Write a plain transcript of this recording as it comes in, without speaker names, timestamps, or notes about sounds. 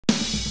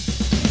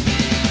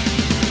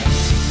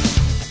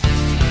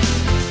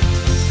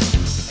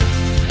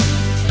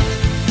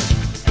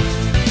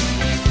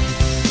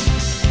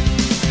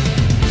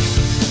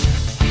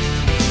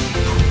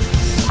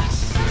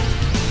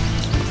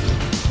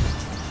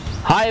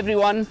Hi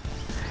everyone.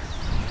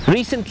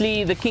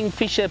 Recently the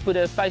Kingfisher put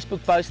a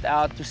Facebook post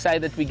out to say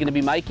that we're going to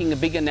be making a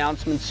big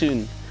announcement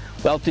soon.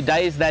 Well,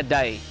 today is that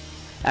day,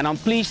 and I'm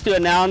pleased to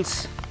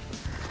announce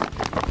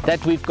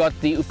that we've got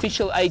the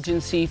official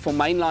agency for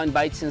mainline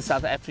baits in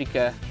South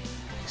Africa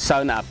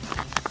sewn up.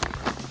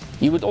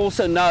 You would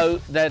also know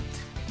that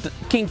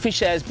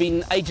Kingfisher has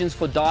been agents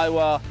for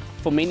Daiwa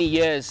for many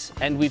years,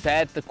 and we've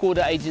had the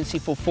Quarter agency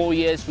for 4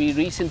 years. We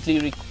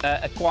recently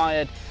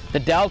acquired the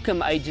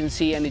Delcom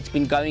agency, and it's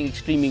been going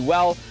extremely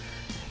well.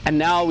 And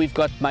now we've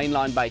got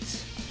mainline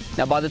baits.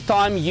 Now by the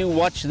time you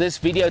watch this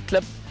video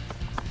clip,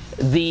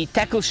 the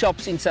tackle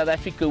shops in South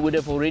Africa would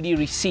have already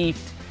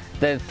received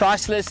the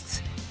price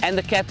lists and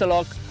the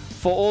catalogue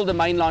for all the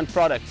mainline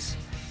products.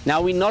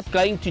 Now we're not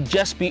going to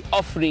just be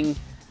offering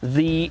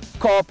the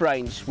carp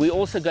range, we're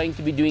also going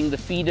to be doing the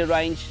feeder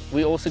range,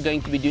 we're also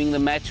going to be doing the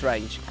match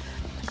range.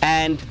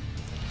 And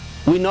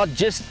we're not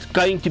just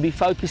going to be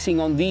focusing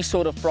on these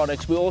sort of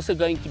products, we're also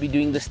going to be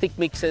doing the stick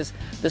mixes,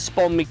 the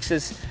spom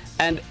mixes,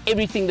 and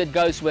everything that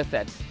goes with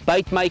that.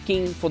 Bait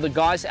making for the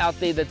guys out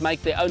there that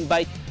make their own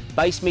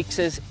base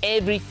mixes,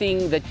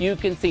 everything that you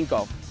can think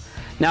of.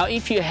 Now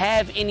if you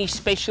have any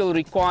special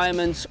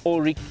requirements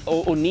or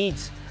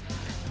needs,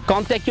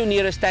 contact your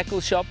nearest tackle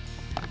shop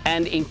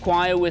and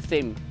inquire with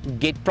them,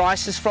 get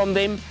prices from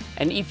them,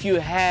 and if you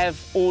have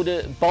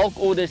bulk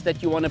orders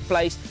that you want to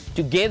place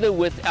together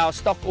with our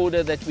stock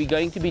order that we're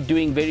going to be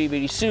doing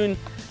very soon,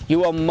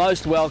 you are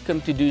most welcome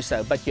to do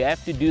so, but you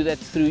have to do that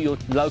through your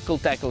local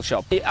tackle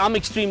shop. I'm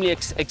extremely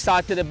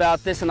excited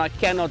about this, and I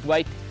cannot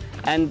wait.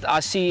 And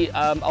I see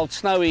old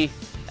Snowy,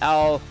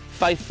 our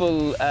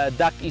faithful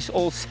duck, is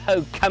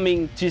also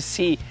coming to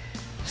see.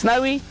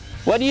 Snowy,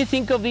 what do you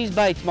think of these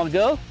baits, my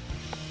girl?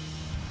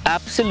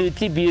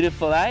 Absolutely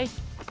beautiful, eh?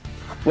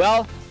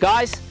 Well,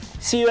 guys,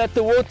 see you at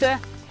the water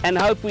and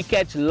hope we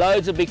catch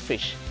loads of big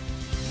fish.